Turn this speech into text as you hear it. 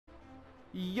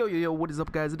Yo, what is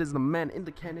up, guys? It is the man in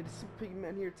the can. It is Super Piggy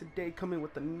Man here today, coming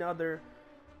with another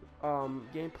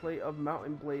gameplay of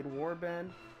Mountain Blade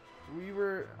Warband.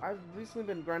 I've recently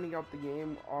been grinding out the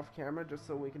game off camera just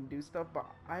so we can do stuff, but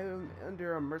I am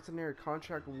under a mercenary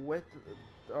contract with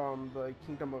the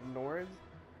Kingdom of Nords.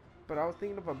 But I was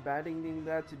thinking of abandoning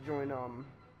that to join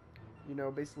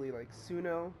basically like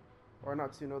Suno, or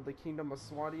not Suno, the Kingdom of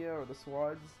Swadia or the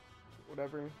Swads,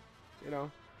 whatever, you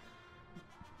know.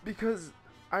 Because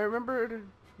I remembered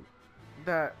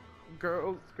that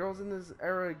girls in this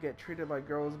era get treated like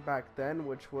girls back then,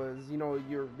 which was,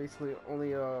 you're basically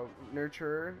only a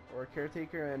nurturer or a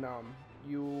caretaker, and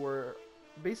you were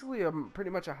basically pretty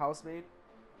much a housemaid.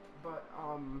 But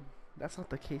that's not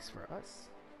the case for us.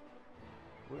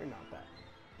 We're not that.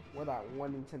 We're that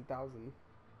 1 in 10,000.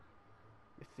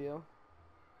 You feel?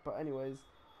 But anyways,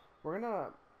 we're gonna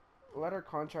let our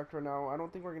contract right now. I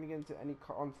don't think we're gonna get into any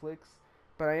conflicts.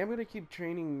 But I am going to keep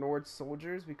training Nord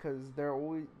soldiers because they're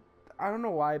always... I don't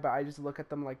know why, but I just look at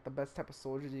them like the best type of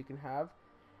soldiers you can have.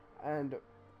 And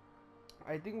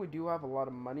I think we do have a lot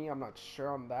of money. I'm not sure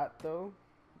on that, though.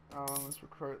 Let's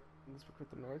recruit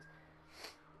the Nords.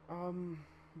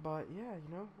 But yeah,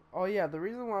 Oh yeah, the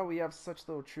reason why we have such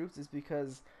little troops is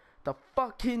because the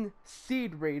fucking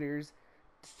Seed Raiders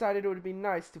decided it would be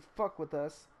nice to fuck with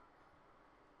us.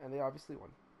 And they obviously won.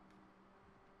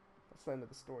 That's the end of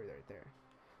the story right there.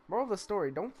 Moral of the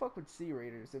story, don't fuck with Sea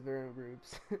Raiders if they're in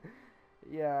groups.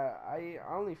 Yeah, I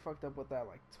only fucked up with that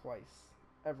like twice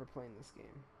ever playing this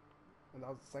game. And that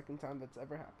was the second time that's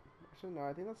ever happened. Actually, no,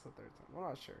 I think that's the third time. I'm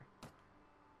not sure.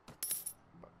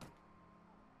 But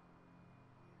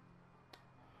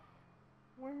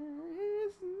where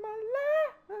is my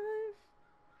life?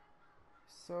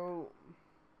 So,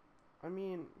 I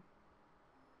mean,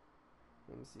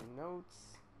 let me see, notes.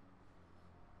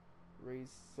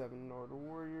 Raise 7 Nord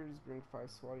warriors, bring 5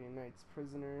 Swadian knights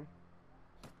prisoner.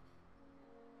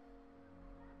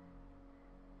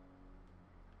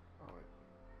 Oh wait,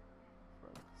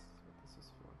 what this is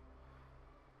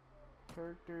for.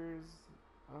 Characters,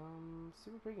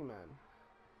 Super Piggy Man.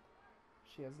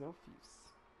 She has no fiefs.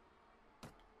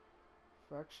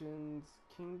 Factions,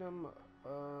 Kingdom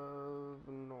of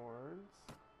Nords.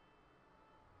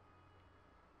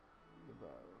 The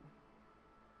battle.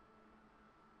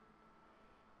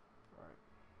 Alright.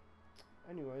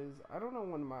 Anyways, I don't know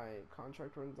when my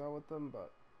contract runs out with them,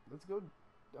 but let's go.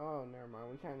 Oh, never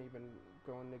mind. We can't even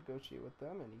go and negotiate with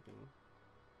them anything.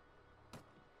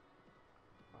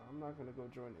 I'm not gonna go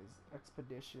join his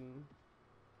expedition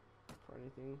for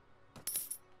anything.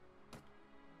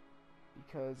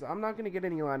 Because I'm not gonna get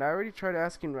any land. I already tried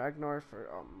asking Ragnar for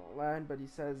land, but he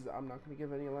says I'm not gonna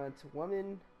give any land to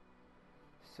women.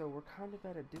 So we're kind of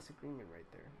at a disagreement right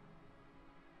there.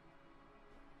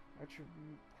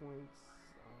 Attribute points,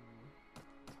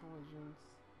 intelligence,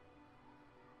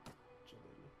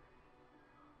 agility.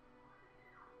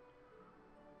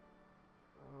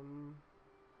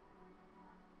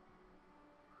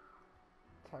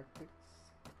 Tactics.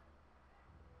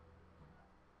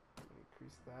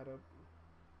 Increase that up.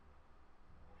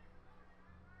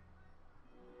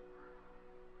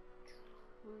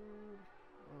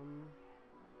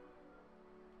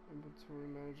 Inventory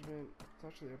management. Let's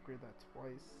actually upgrade that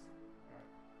twice.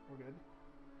 Alright, we're good.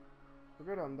 We're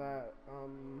good on that.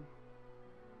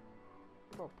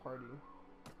 What about party?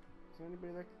 Is there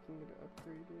anybody that can get it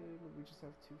upgraded? We just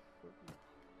have 2 footmen.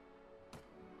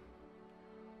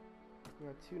 We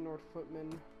got 2 North footmen,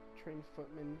 trained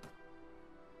footmen.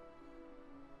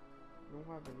 We don't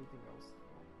have anything else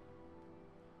though.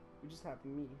 We just have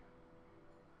me.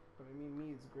 But I mean,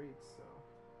 me is great, so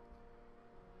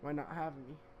why not have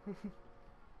me?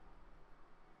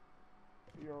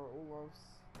 Your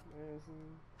Olaf's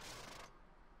amazing.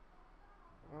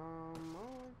 How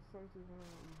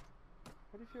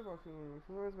do you feel about Finland?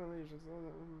 Finland's my leisure. If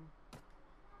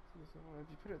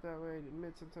you put it that way,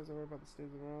 admit sometimes I worry about the state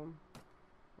of the realm.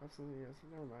 Absolutely, yes.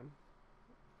 Never mind.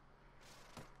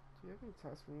 Do you have any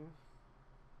tasks for me?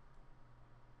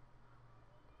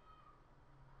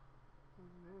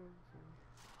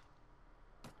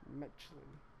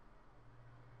 Mechlin.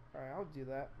 Alright, I'll do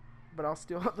that. But I'll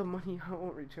steal all the money. I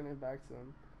won't return it back to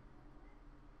them.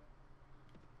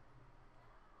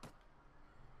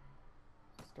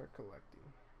 Start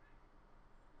collecting.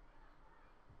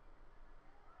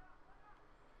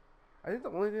 I think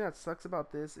the only thing that sucks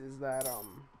about this is that,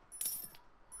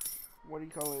 what do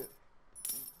you call it?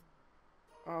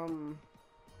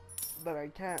 That I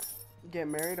can't get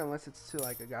married unless it's to,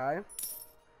 like, a guy.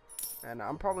 And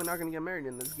I'm probably not gonna get married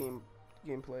in this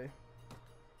gameplay.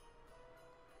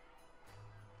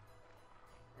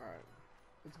 Alright.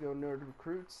 Let's go, nerd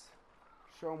recruits.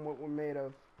 Show them what we're made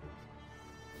of.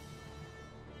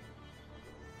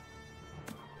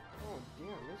 Oh damn,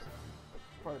 there's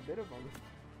quite a bit of them.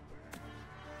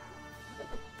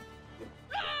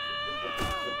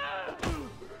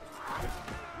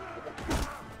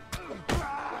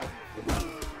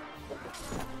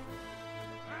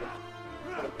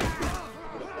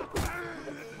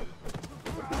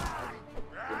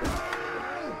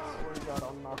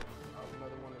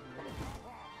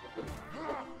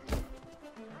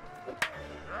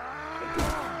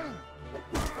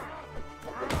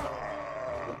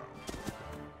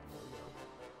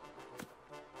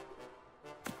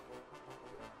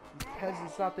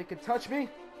 Peasants thought they could touch me.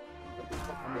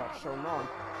 I'm not showing on.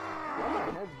 Why my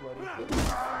head's bloody? Let's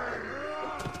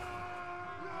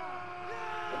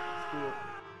do it.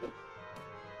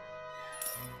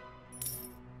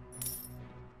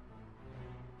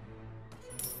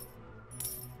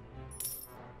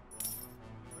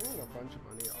 I'm getting a bunch of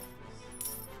money off this.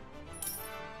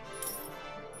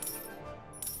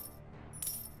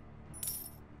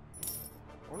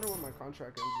 I wonder when my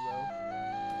contract ends though.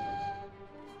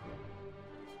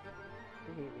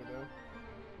 They hate me though.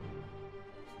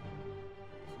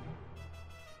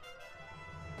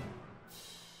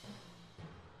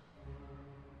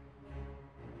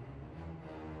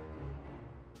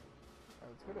 Alright,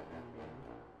 let's go to end then.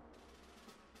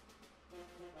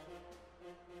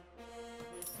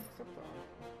 Except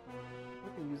we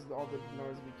can use all the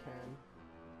dinars we can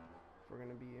if we're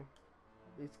gonna be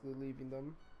basically leaving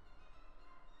them.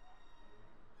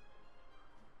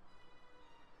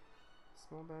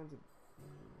 Small bands of...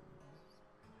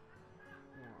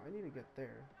 No, I need to get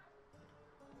there.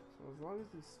 So as long as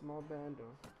this small band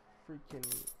of freaking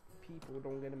people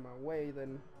don't get in my way,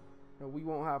 then we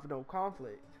won't have no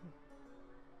conflict.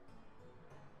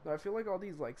 Now, I feel like all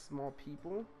these like small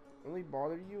people only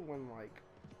bother you when like,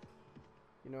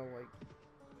 you know, like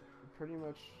pretty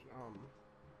much I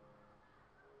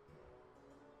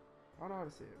don't know how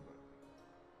to say it, but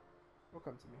it'll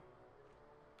come to me.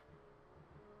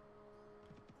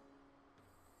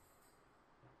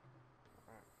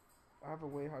 I have a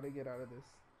way how to get out of this.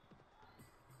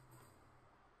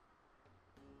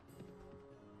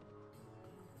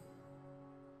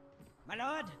 My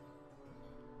lord!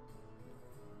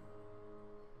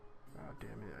 Oh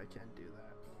damn it, I can't do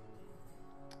that.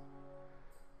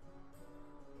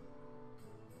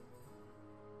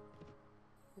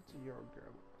 What's your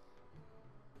girl?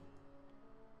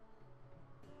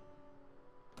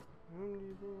 Whom do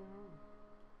you belong?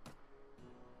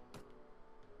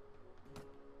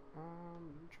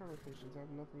 I'm trying to patience. I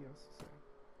have nothing else to say.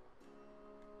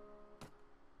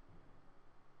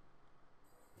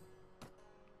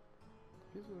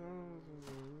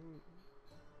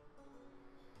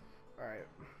 Alright.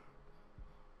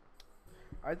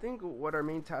 I think what our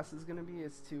main task is gonna be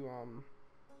is to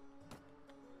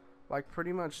like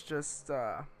pretty much just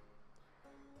to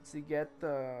get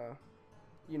the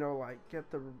get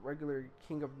the regular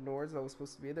King of Nords that was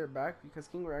supposed to be there back, because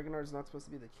King Ragnar is not supposed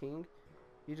to be the king.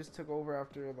 He just took over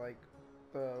after like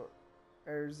the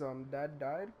heir's dad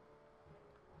died.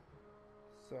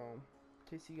 So in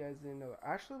case you guys didn't know,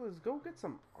 actually let's go get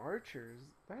some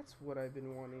archers. That's what I've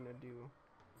been wanting to do.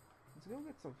 Let's go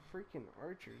get some freaking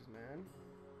archers, man.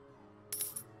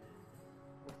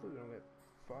 Hopefully we don't get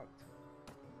fucked.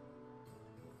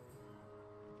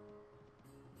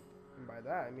 And by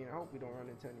that I mean I hope we don't run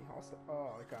into any hostile.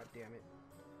 Oh god damn it.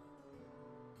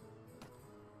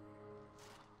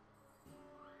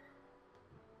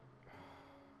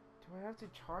 Do I have to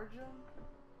charge him?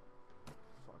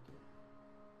 Fuck it.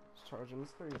 Just charge him.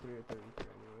 It's 33 or 33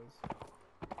 anyways.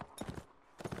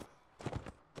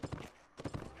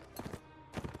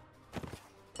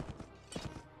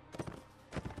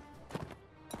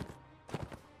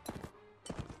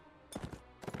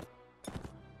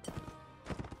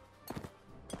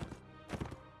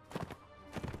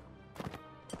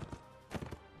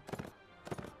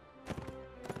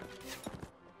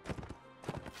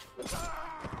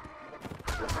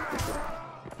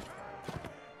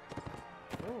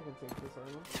 Take this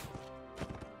armor,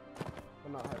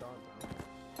 but not head on though.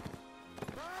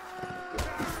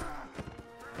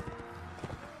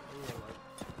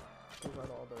 Like,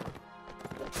 out all their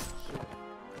shit.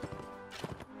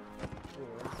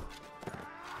 Anyways.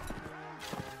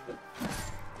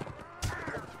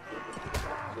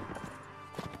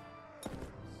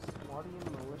 Swatian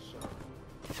militia.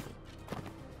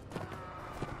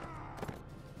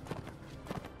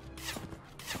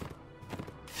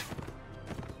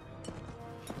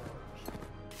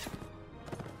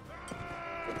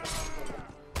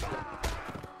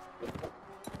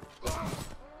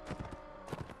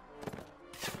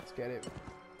 Let's get it.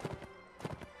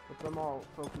 With them all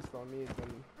focused on me,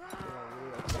 then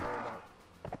really have to worry about.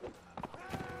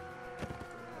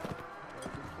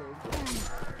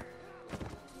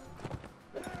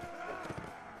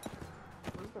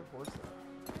 Where's their horse at?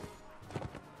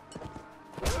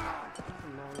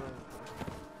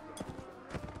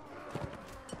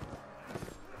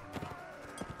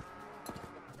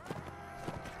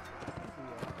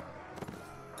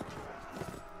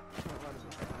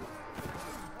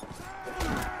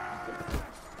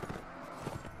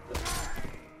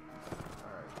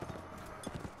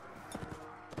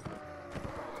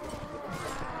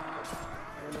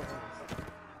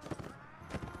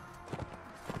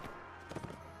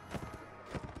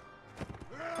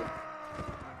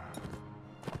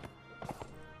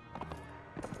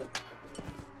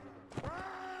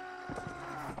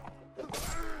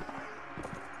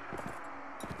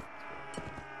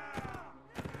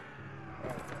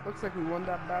 Looks like we won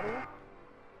that battle,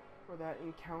 or that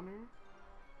encounter.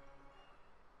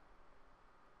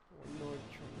 One Lord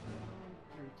turned down,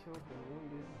 3 killed and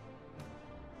wounded.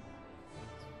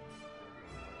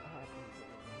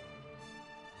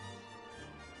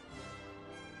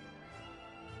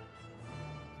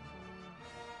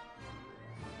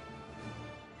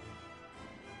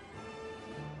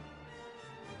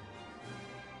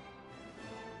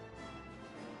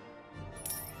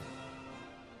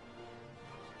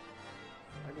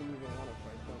 I didn't even want to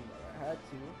fight them, but I had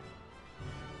to.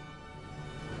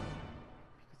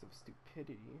 Because of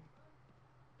stupidity.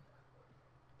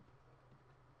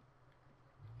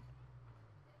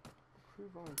 Crew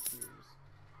volunteers.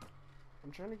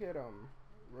 I'm trying to get,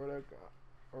 Roduk,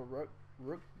 or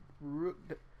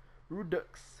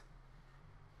Ruduks.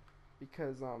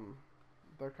 Because,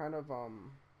 they're kind of,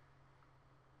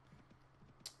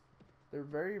 they're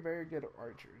very, very good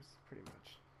archers, pretty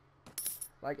much.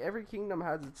 Like, every kingdom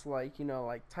has its, like, you know,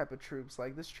 like, type of troops.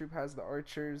 Like, this troop has the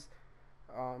archers.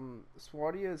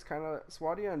 Swadia is kind of...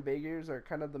 Swadia and Vaegirs are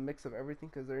kind of the mix of everything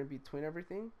because they're in between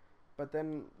everything. But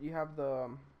then you have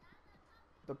the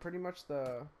pretty much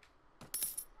the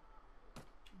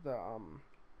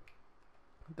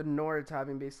Nords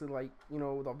having basically, like, you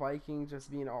know, the Vikings just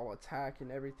being all attack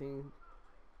and everything.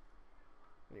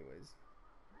 Anyways.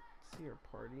 Let's see our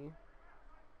party.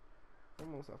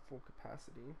 Almost at full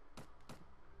capacity.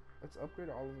 Let's upgrade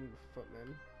all of them to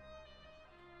footmen.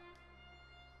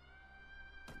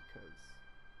 Because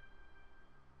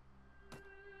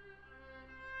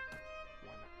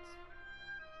why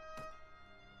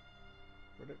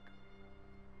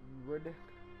not?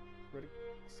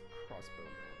 Riddick's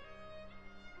crossbowman.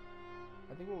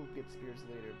 I think we'll get spears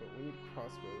later, but we need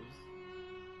crossbows.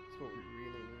 That's what we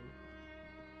really need.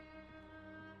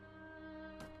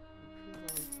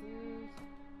 Volunteers.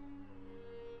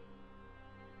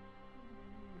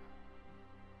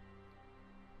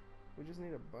 We just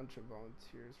need a bunch of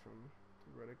volunteers from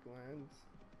the Riddick lands.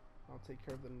 I'll take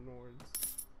care of the Nords.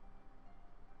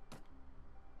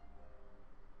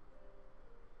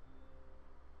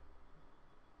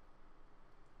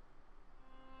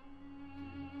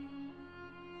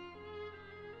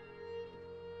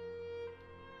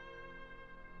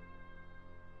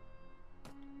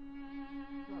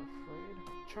 Not afraid.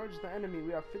 Charge the enemy.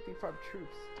 We have 55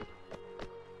 troops.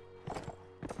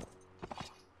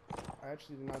 I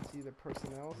actually did not see the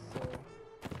personnel, so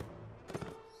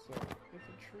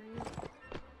infantry, you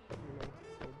know,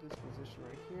 hold this position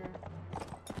right here,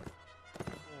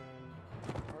 and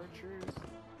archers,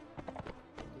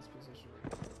 hold this position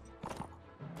right here.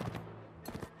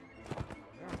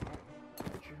 Yeah, fine.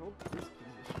 Archer, hold this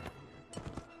position right here.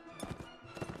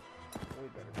 Way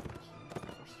better position,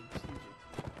 more strategic.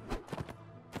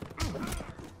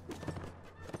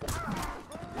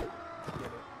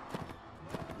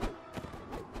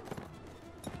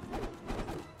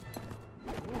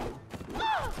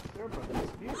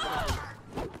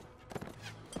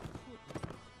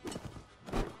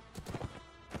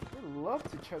 Love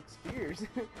to chuck spears.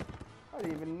 I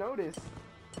didn't even notice.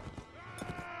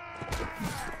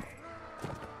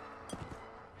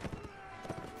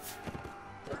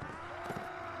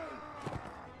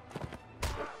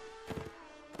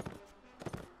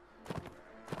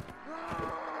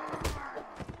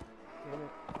 Damn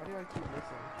it. Why do I keep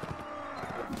missing?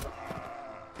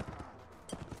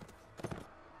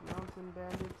 Mountain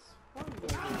bandits. Why are you guys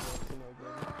doing that to no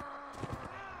good?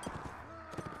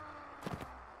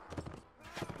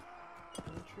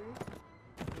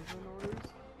 Vision orders,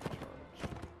 charge.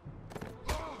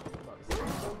 About to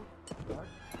save them. Back.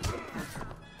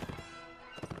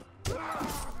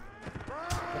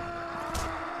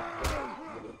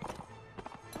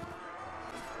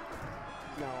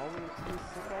 Now all we have to do is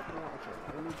sit back and watch it. I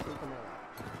need to take him out.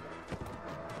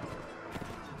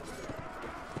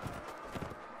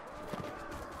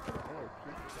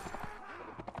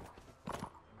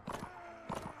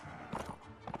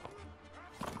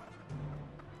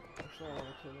 Actually, I want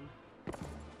to kill him.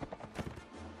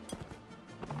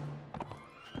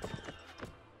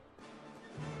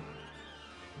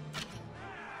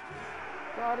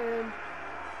 Got him!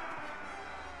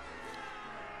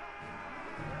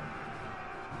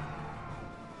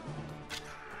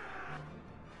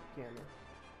 Damn it.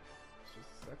 It's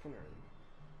just a second early.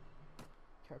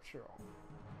 Capture all.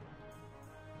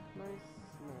 Nice.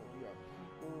 No, we got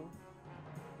people.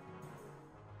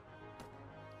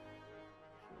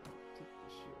 Take the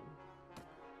shield.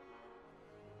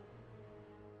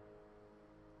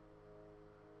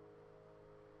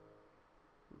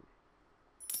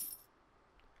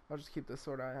 I'll just keep the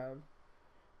sword I have.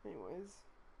 Anyways,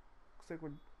 looks like we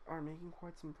are making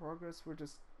quite some progress. We're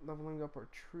just leveling up our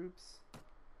troops.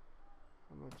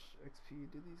 How much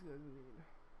XP do these guys need?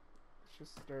 Let's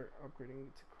just start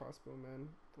upgrading to crossbowmen,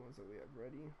 the ones that we have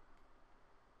ready.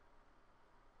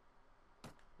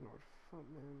 North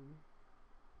footmen.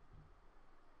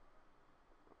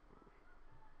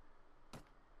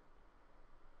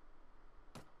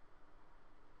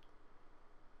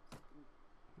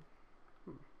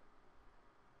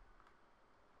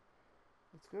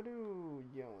 Let's go to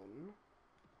Yellen.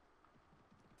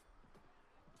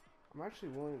 I'm actually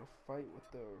willing to fight with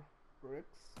the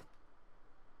bricks.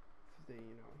 If they,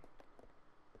 you know,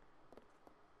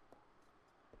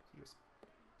 so just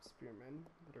spearmen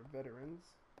that are veterans.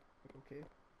 Like, okay.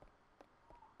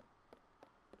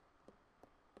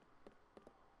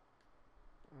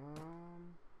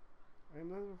 I am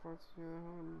not the force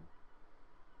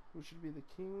who should be the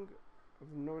king of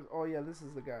the north. Oh yeah, this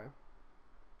is the guy.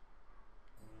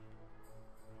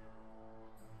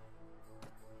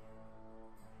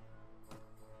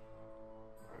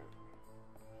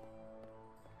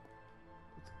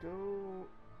 Go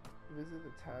visit the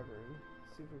tavern,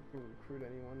 see if we can recruit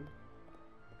anyone.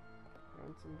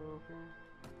 Ransom broker.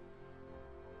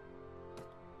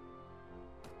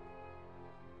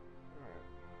 Alright.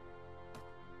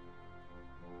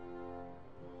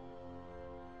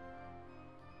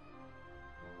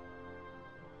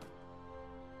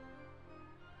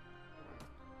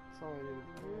 That's all I need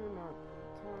to do, not a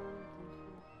ton, thank you.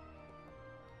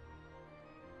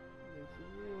 Thank you.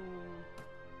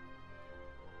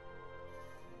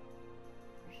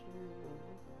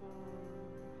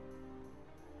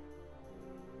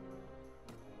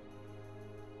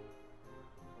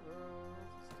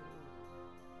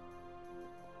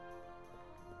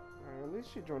 At least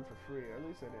she joined for free. At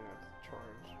least I didn't have to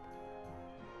charge.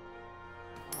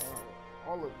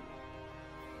 All of you.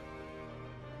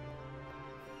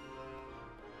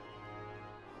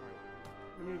 Alright.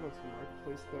 We need to go to the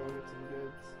marketplace though, get some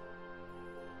goods.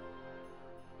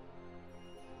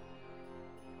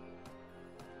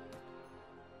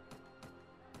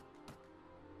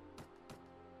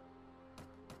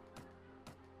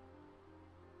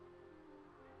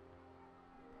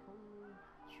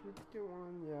 Should we get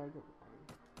one? Yeah, I got one.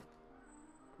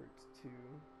 Ep.2.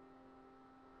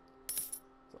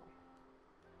 So.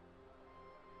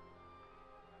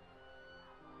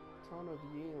 Town of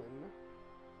Yalen.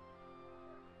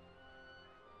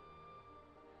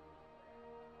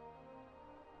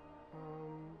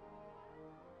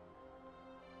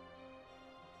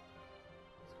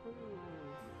 Let's go to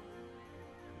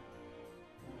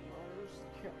Mars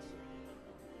Castle.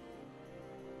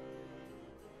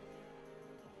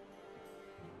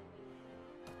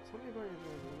 Tell me about your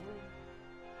journey.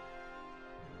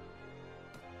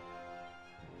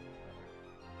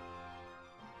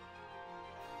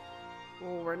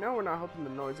 Well, right now we're not helping the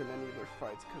Nords in any of their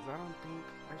fights, because I don't think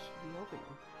I should be helping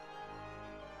them.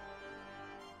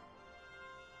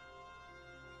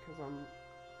 Because I'm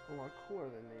a lot cooler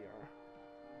than they are.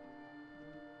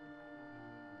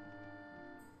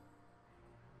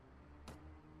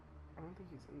 I don't think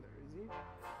he's in there, is he?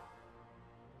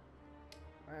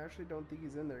 I actually don't think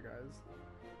he's in there, guys. No,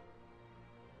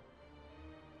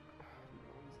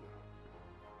 he's not.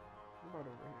 What about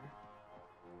over here?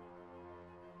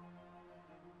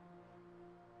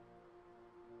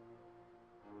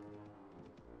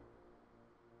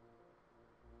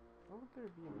 Why would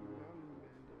there be a mountain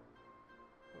bandit?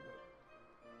 Hold up.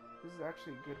 This is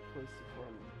actually a good place to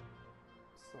farm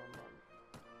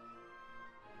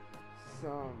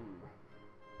some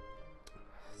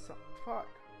fuck.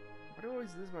 Why do I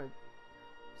always lose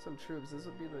some troops? This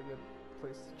would be the good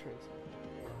place to train some.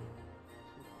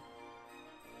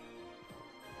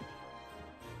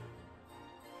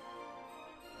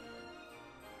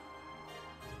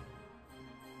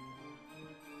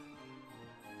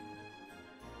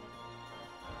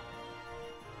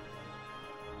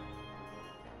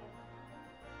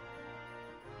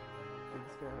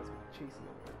 guy has me chasing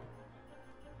him.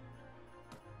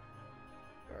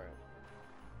 Alright.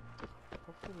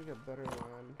 Hopefully we get better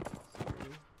land.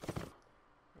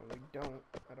 Well, we don't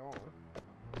at all.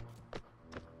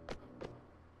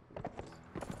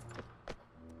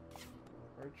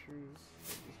 Archers,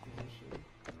 disposition.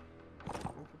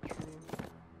 Infantry.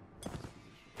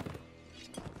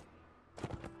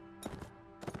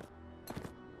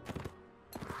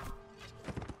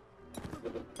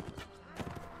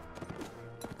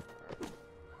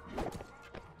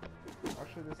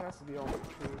 Actually, this has to be all my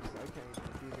troops. I can't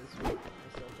even do this with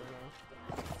myself right now.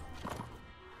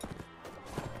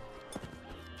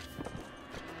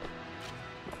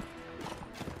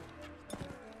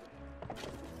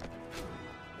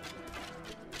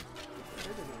 They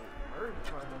didn't even merge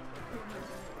my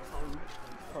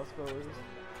crossbows.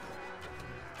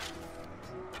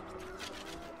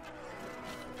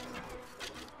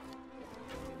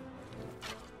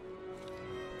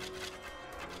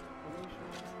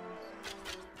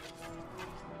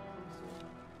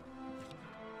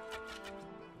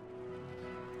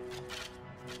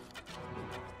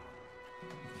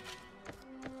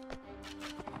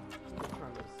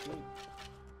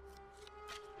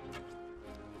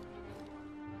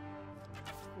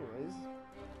 Anyways,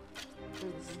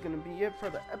 this is gonna be it for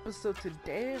the episode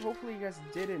today. Hopefully you guys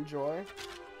did enjoy.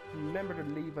 Remember to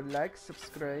leave a like,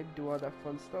 subscribe, do all that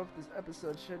fun stuff. This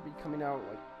episode should be coming out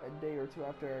like a day or two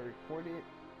after I record it,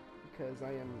 because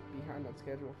I am behind on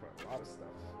schedule for a lot of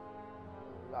stuff.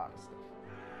 But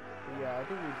yeah, I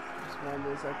think we just won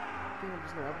this. I think I'm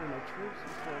just gonna upgrade my troops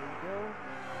before we go.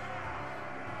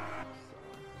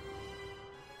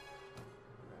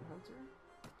 Manhunter,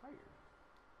 higher.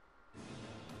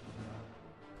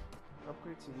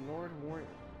 Upgrade to Nord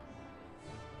Warrior.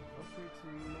 Upgrade to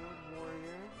Nord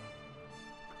Warrior.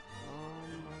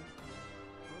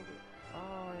 I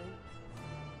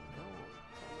don't.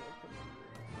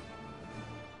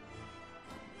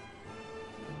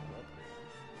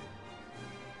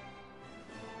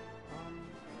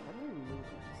 How do we move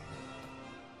this?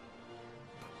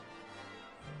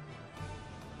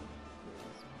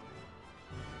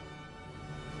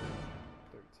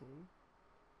 13.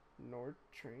 Nord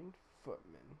trained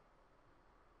footmen.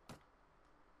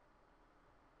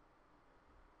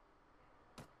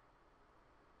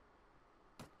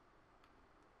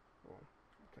 Oh,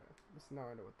 okay. Just now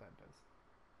I know what that does.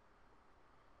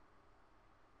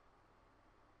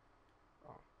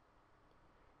 Oh.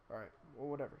 Alright, well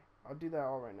whatever. I'll do that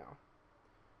all right now.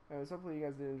 Anyways, hopefully you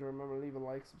guys did enjoy. Remember to leave a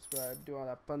like, subscribe, do all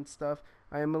that fun stuff.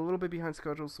 I am a little bit behind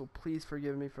schedule, so please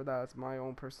forgive me for that. It's my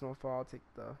own personal fault. I'll take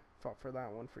the fault for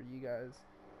that one for you guys.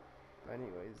 But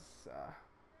anyways,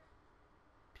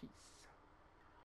 peace.